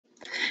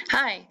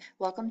Hi,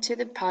 welcome to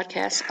the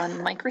podcast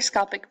on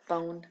microscopic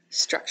bone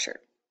structure.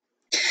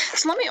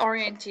 So let me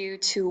orient you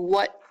to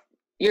what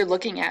you're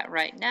looking at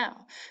right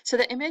now. So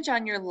the image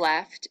on your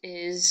left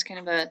is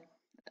kind of a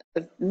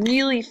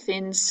really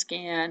thin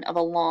scan of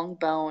a long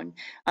bone.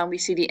 We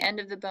see the end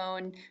of the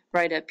bone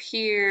right up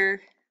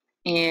here,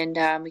 and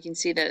we can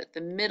see the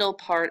middle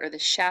part or the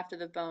shaft of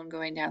the bone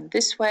going down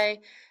this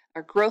way,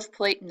 our growth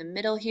plate in the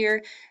middle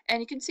here,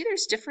 and you can see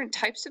there's different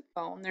types of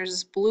bone. There's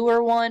this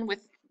bluer one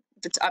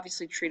that's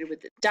obviously treated with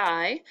the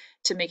dye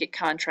to make it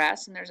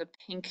contrast, and there's a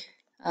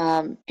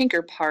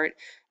pinker part.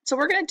 So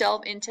we're going to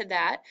delve into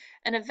that,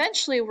 and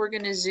eventually we're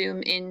going to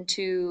zoom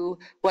into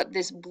what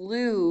this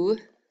blue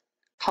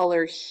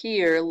color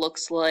here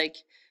looks like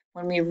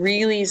when we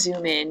really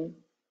zoom in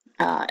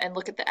and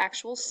look at the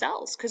actual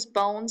cells, because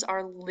bones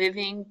are made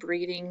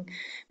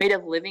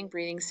of living,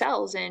 breathing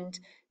cells, and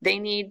they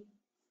need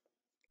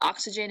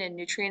oxygen and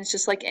nutrients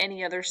just like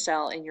any other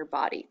cell in your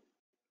body.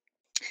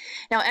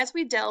 Now, as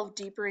we delve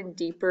deeper and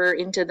deeper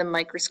into the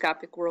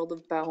microscopic world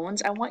of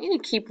bones, I want you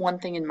to keep one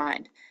thing in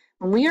mind.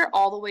 When we are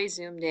all the way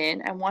zoomed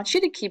in, I want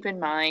you to keep in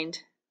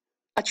mind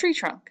a tree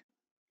trunk.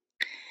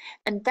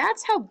 And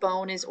that's how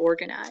bone is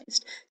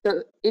organized.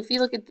 So if you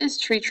look at this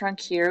tree trunk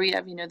here, we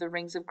have, the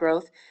rings of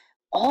growth.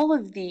 All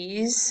of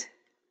these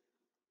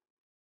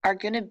are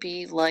going to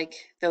be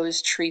like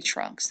those tree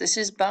trunks. This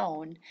is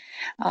bone.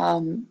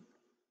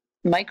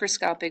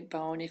 Microscopic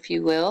bone, if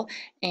you will,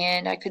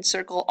 and I could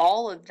circle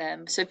all of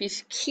them. So if you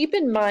keep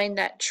in mind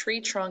that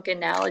tree trunk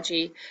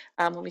analogy,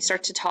 when we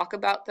start to talk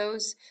about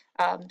those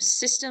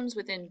systems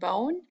within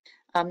bone,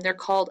 they're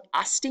called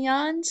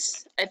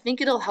osteons. I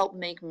think it'll help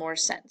make more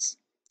sense.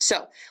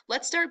 So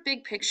let's start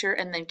big picture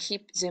and then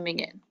keep zooming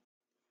in.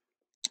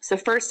 So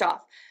first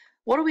off,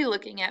 what are we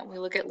looking at when we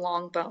look at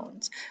long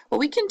bones? Well,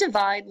 we can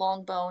divide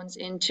long bones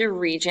into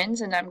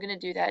regions, and I'm going to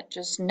do that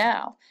just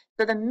now.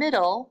 So the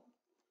middle,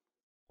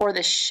 or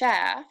the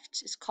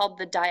shaft, is called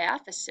the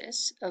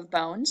diaphysis of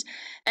bones,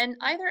 and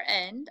either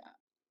end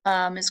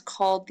is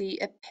called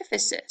the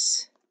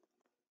epiphysis.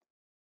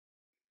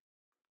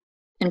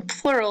 In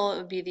plural, it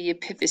would be the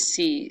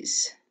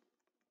epiphyses.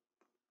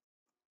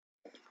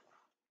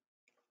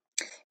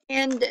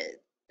 And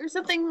there's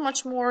something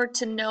much more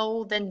to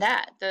know than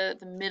that, the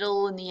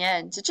middle and the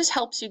ends. It just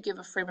helps you give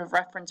a frame of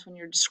reference when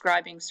you're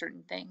describing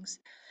certain things.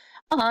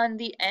 On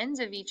the ends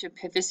of each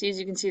epiphyses,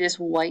 you can see this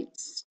white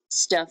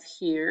stuff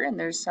here, and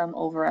there's some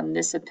over on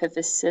this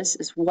epiphysis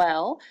as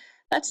well.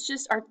 That's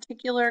just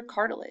articular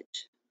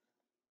cartilage.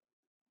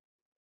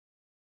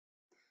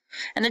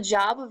 And the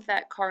job of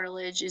that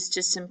cartilage is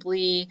to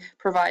simply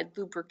provide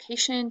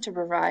lubrication, to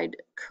provide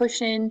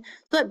cushion,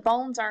 so that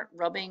bones aren't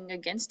rubbing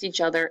against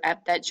each other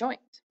at that joint.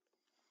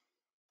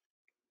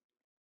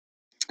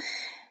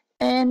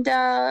 And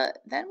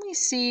then we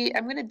see,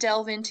 I'm going to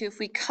delve into, if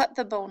we cut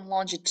the bone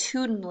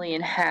longitudinally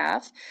in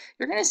half,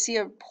 you're going to see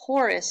a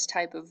porous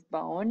type of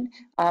bone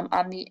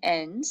on the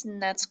ends,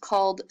 and that's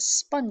called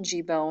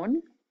spongy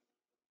bone.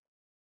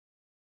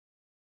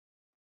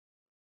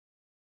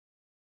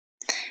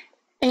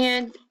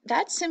 And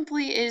that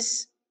simply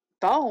is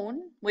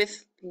bone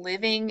with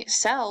living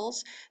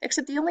cells,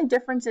 except the only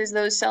difference is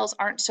those cells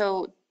aren't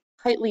so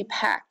tightly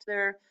packed.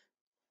 There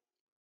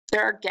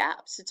are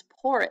gaps. It's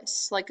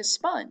porous, like a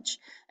sponge,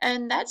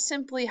 and that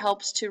simply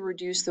helps to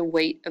reduce the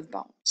weight of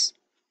bones.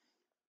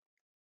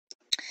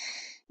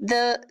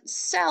 The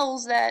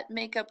cells that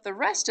make up the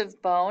rest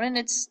of bone,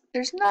 and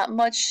there's not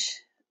much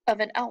of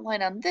an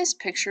outline on this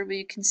picture, but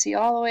you can see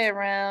all the way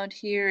around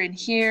here and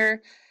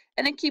here,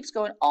 and it keeps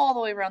going all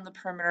the way around the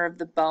perimeter of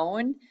the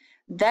bone.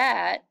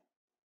 That,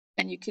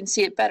 and you can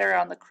see it better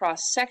on the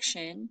cross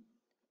section,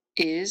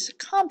 is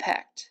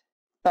compact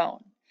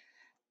bone.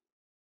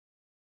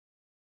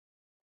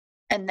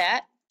 And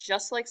that,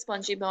 just like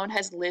spongy bone,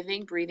 has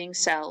living, breathing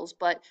cells,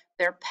 but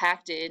they're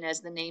packed in, as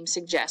the name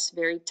suggests,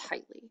 very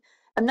tightly.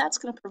 And that's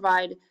going to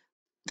provide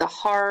the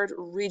hard,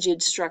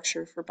 rigid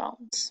structure for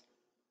bones.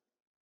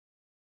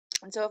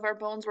 And so if our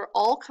bones were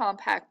all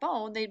compact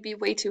bone, they'd be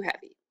way too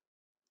heavy.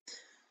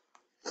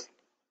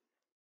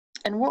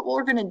 And what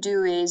we're going to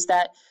do is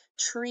that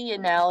tree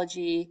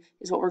analogy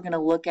is what we're going to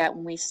look at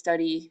when we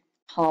study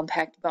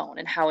compact bone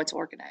and how it's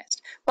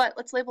organized. But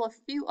let's label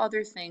a few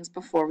other things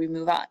before we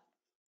move on.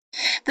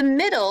 The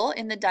middle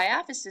in the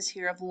diaphysis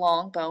here of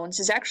long bones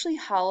is actually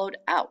hollowed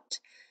out.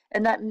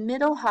 And that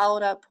middle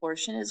hollowed out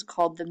portion is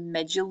called the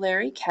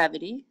medullary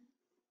cavity.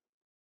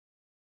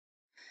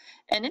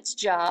 And its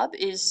job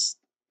is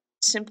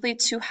simply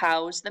to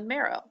house the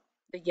marrow,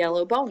 the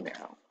yellow bone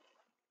marrow.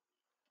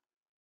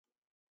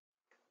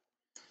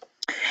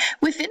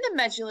 Within the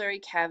medullary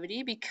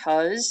cavity,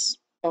 because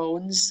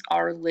bones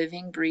are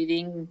living,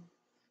 breathing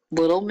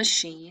little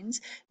machines,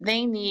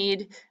 they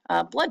need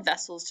blood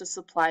vessels to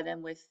supply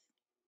them with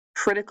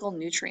critical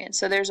nutrients.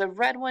 So there's a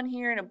red one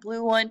here and a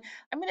blue one.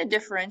 I'm going to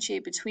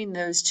differentiate between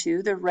those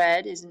two. The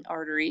red is an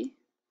artery,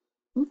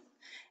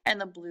 and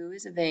the blue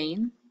is a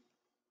vein.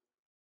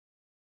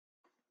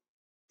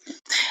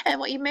 And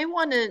what you may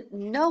want to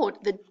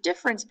note, the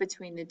difference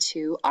between the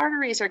two,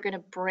 arteries are going to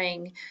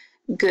bring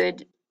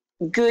good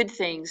good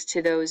things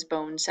to those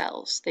bone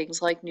cells,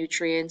 things like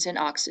nutrients and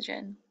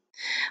oxygen.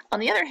 On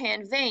the other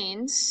hand,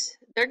 veins,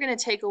 they're going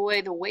to take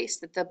away the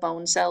waste that the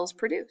bone cells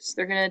produce.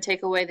 They're going to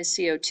take away the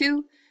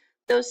CO2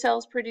 those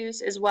cells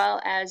produce, as well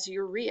as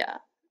urea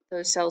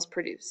those cells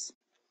produce.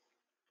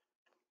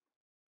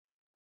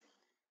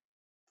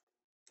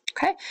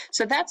 Okay,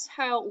 so that's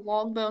how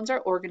long bones are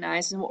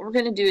organized, and what we're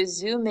going to do is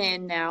zoom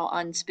in now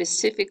on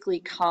specifically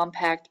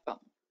compact bone.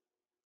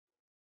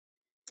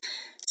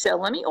 So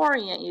let me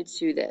orient you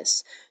to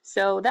this.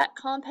 So that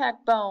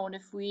compact bone,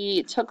 if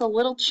we took a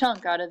little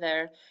chunk out of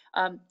there,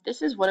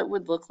 this is what it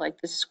would look like,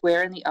 the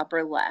square in the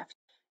upper left.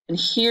 And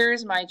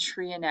here's my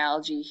tree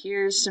analogy.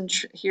 Here's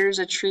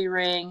a tree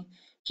ring,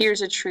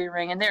 here's a tree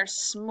ring, and they're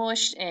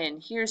smushed in.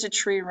 Here's a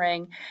tree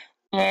ring,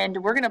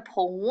 and we're going to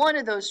pull one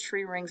of those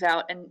tree rings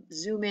out and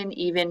zoom in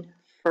even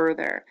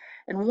further.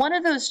 And one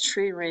of those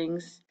tree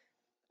rings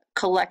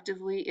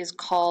collectively is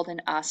called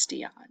an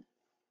osteon.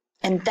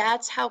 And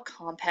that's how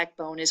compact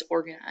bone is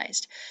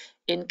organized,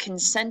 in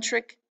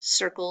concentric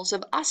circles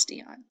of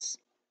osteons,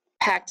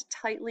 packed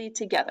tightly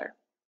together.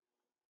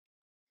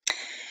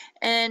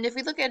 And if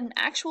we look at an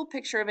actual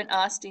picture of an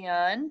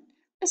osteon,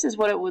 this is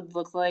what it would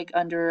look like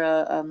under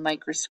a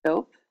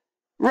microscope.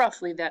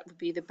 Roughly, that would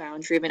be the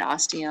boundary of an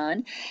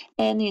osteon.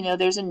 And, you know,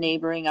 there's a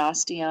neighboring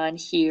osteon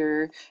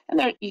here, and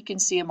there you can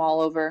see them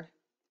all over.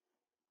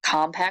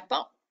 Compact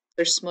bone.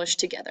 They're smushed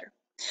together.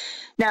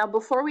 Now,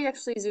 before we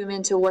actually zoom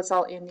into what's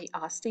all in the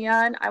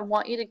osteon, I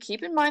want you to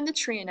keep in mind the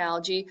tree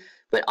analogy,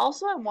 but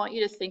also I want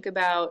you to think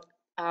about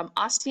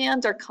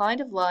osteons are kind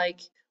of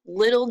like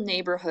little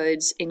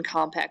neighborhoods in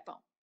compact bone.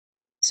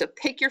 So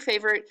pick your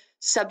favorite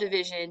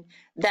subdivision,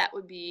 that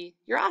would be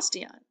your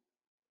osteon.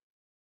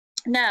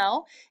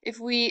 Now, if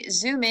we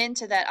zoom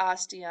into that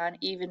osteon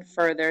even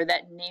further,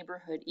 that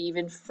neighborhood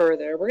even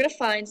further, we're going to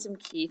find some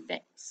key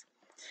things.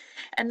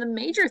 And the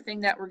major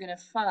thing that we're going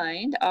to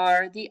find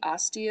are the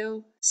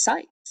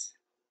osteocytes.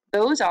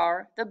 Those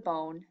are the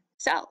bone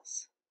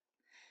cells.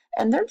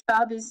 And their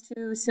job is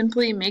to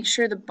simply make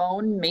sure the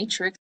bone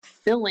matrix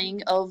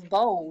filling of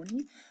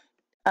bone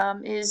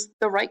is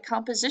the right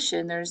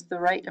composition. There's the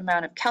right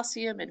amount of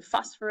calcium and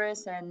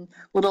phosphorus and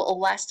little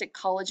elastic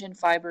collagen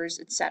fibers,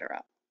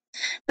 etc.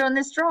 So in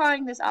this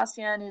drawing, this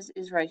osteon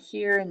is right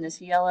here in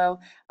this yellow.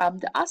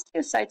 The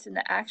osteocytes in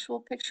the actual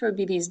picture would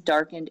be these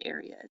darkened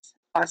areas.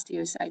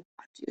 Osteocyte,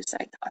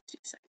 osteocyte,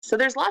 osteocyte. So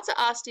there's lots of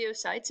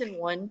osteocytes in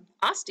one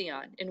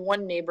osteon, in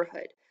one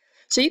neighborhood.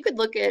 So you could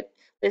look at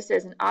this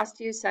as an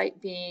osteocyte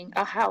being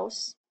a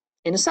house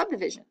in a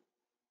subdivision.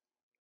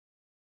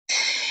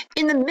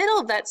 In the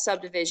middle of that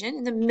subdivision,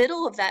 in the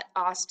middle of that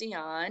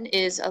osteon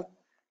is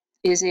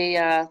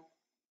a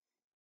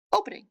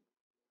opening.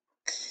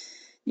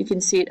 You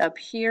can see it up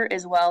here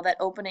as well. That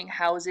opening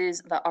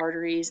houses the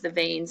arteries, the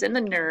veins, and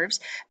the nerves.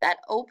 That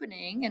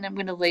opening, and I'm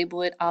going to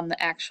label it on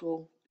the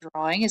actual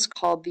drawing, is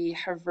called the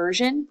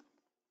Haversian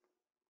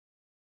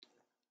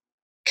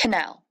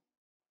canal.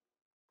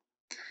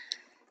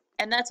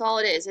 And that's all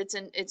it is.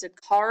 It's a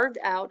carved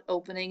out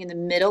opening in the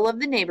middle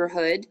of the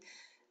neighborhood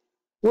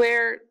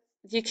where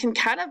you can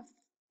kind of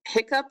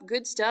pick up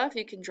good stuff.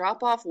 You can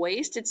drop off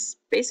waste. It's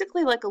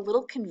basically like a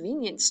little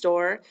convenience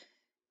store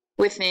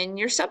within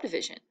your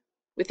subdivision,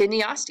 within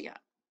the osteon.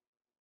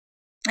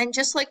 And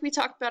just like we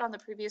talked about on the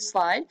previous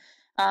slide,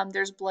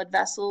 there's blood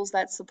vessels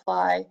that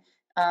supply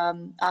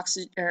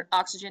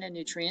oxygen and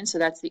nutrients, so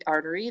that's the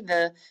artery.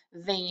 The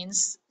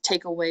veins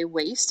take away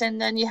waste,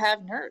 and then you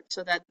have nerves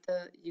so that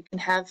you can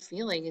have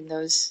feeling in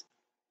those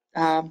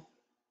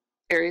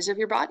areas of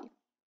your body.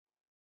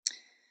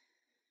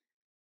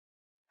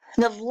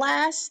 The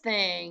last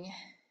thing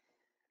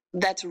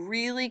that's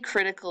really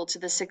critical to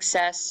the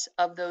success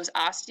of those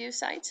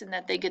osteocytes and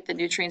that they get the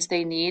nutrients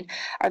they need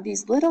are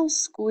these little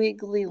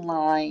squiggly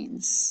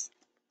lines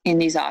in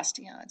these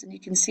osteons. And you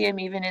can see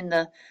them even in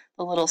the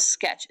little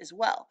sketch as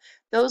well.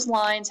 Those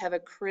lines have a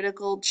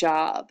critical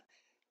job.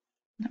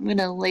 I'm going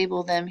to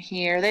label them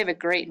here. They have a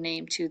great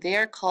name too. They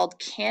are called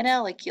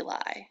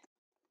canaliculi.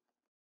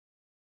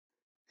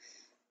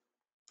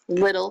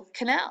 Little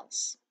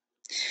canals.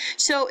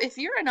 So if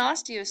you're an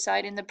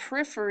osteocyte in the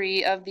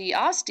periphery of the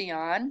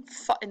osteon,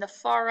 in the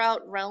far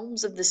out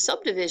realms of the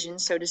subdivision,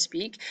 so to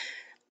speak,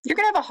 you're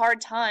going to have a hard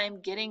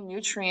time getting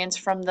nutrients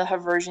from the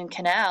Haversian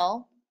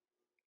canal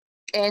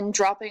and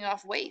dropping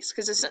off waste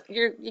because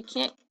you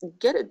can't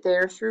get it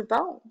there through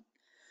bone.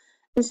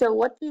 And so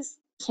what these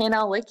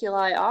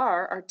canaliculi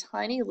are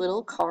tiny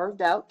little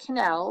carved out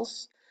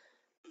canals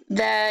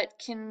that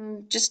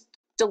can just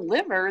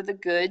deliver the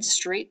goods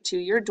straight to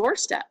your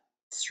doorstep,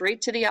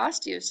 straight to the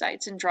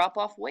osteocytes and drop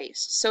off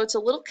waste. So it's a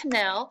little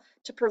canal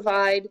to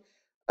provide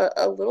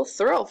a little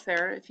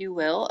thoroughfare, if you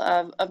will,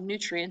 of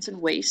nutrients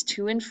and waste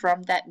to and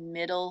from that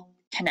middle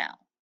canal.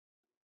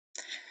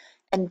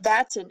 And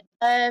that's in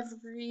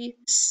every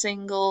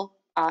single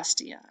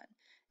osteon.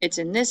 It's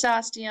in this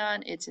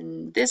osteon, it's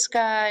in this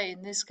guy,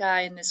 in this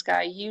guy, in this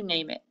guy, you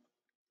name it.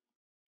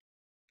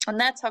 And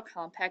that's how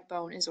compact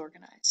bone is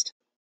organized.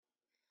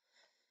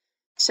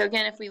 So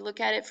again, if we look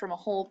at it from a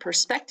whole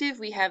perspective,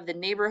 we have the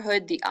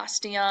neighborhood, the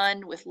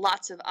osteon, with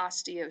lots of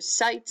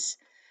osteocytes,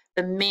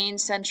 the main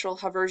central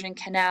haversian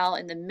canal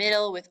in the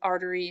middle with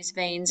arteries,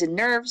 veins, and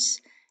nerves,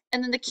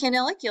 and then the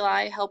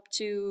canaliculi help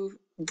to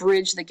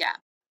bridge the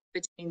gap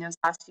between those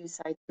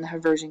osteocytes and the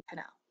haversian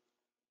canal.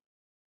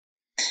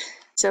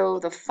 So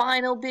the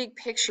final big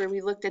picture, we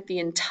looked at the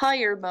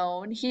entire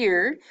bone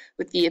here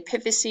with the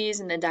epiphyses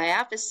and the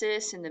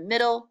diaphysis in the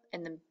middle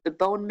and the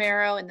bone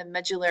marrow and the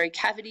medullary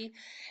cavity.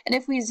 And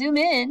if we zoom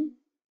in,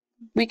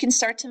 we can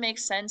start to make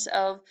sense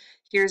of,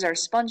 here's our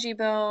spongy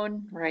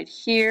bone right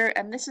here,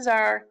 and this is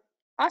our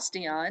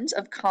osteons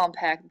of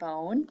compact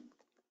bone.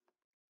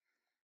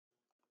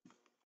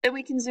 Then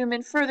we can zoom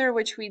in further,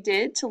 which we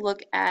did, to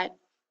look at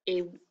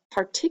a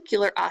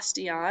particular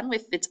osteon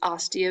with its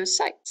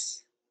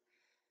osteocytes.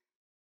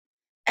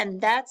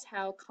 And that's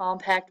how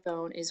compact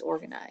bone is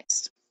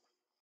organized.